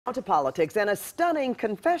Now to politics and a stunning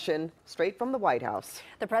confession straight from the White House.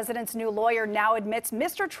 The president's new lawyer now admits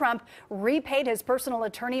Mr. Trump repaid his personal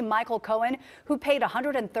attorney, Michael Cohen, who paid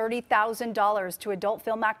 $130,000 to adult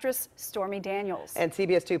film actress Stormy Daniels. And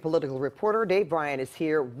CBS 2 political reporter Bryan is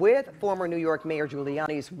here with former New York Mayor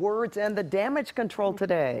Giuliani's words and the damage control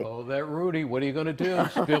today. Oh, that Rudy, what are you going to do?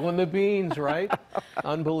 Spilling the beans, right?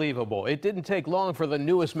 Unbelievable. It didn't take long for the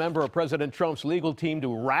newest member of President Trump's legal team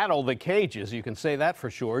to rattle the cages. You can say that for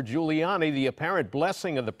sure. Giuliani, with the apparent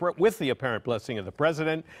blessing of the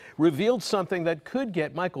president, revealed something that could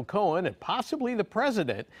get Michael Cohen and possibly the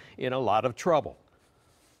president in a lot of trouble.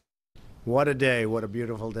 What a day. What a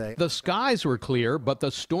beautiful day. The skies were clear, but the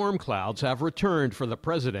storm clouds have returned for the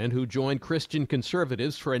president, who joined Christian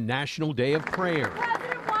conservatives for a national day of prayer.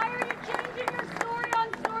 President, why are you changing your story on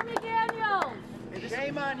Stormy Daniels?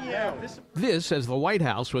 Shame on you. This as the White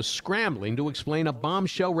House was scrambling to explain a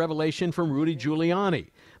bombshell revelation from Rudy Giuliani,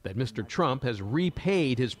 that Mr. Trump has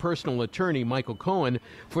repaid his personal attorney, Michael Cohen,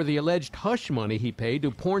 for the alleged hush money he paid to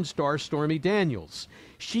porn star Stormy Daniels.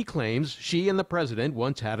 She claims she and the president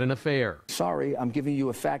once had an affair. Sorry, I'm giving you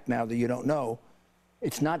a fact now that you don't know.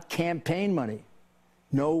 It's not campaign money.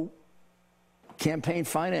 No campaign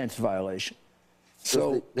finance violation.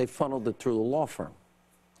 So they funneled it through the law firm.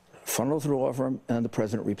 Funneled through the law firm, and the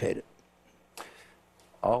president repaid it.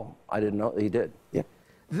 Oh, I didn't know he did. Yeah.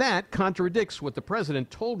 That contradicts what the president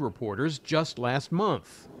told reporters just last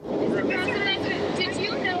month. Mr. President, did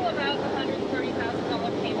you know about the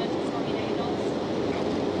 $130,000 payment to Stormy Daniels?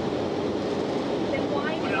 Then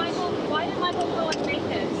why did Michael Cohen make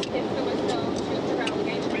this if there was no truth or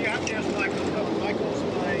allegation? You have to ask Michael Cohen. Michael's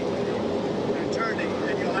my attorney,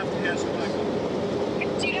 and you'll have to ask Michael.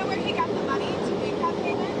 Do you know where he got the money to make that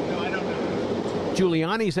payment? No, I don't know.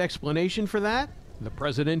 Giuliani's explanation for that? The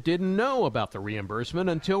president didn't know about the reimbursement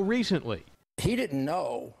until recently. He didn't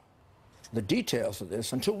know the details of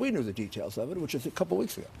this until we knew the details of it, which was a couple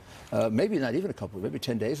weeks ago. Maybe not even maybe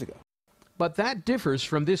 10 days ago. But that differs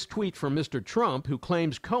from this tweet from Mr. Trump, who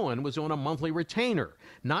claims Cohen was on a monthly retainer,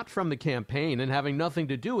 not from the campaign and having nothing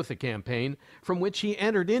to do with the campaign, from which he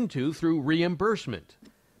entered into through reimbursement.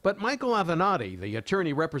 But Michael Avenatti, the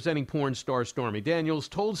attorney representing porn star Stormy Daniels,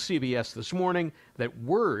 told CBS this morning that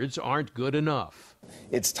words aren't good enough.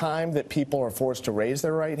 It's time that people are forced to raise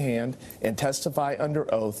their right hand and testify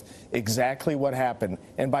under oath exactly what happened.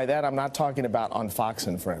 And by that, I'm not talking about on Fox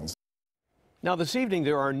and Friends. Now, this evening,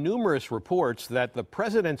 there are numerous reports that the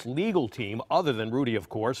president's legal team, other than Rudy, of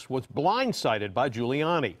course, was blindsided by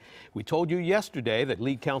Giuliani. We told you yesterday that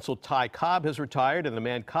lead counsel Ty Cobb has retired, and the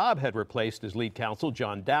man Cobb had replaced as lead counsel,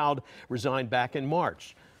 John Dowd, resigned back in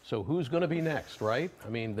March. So who's going to be next, right? I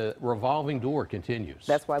mean, the revolving door continues.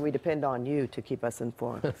 That's why we depend on you to keep us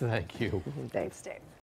informed. Thank you. Thanks, Dave.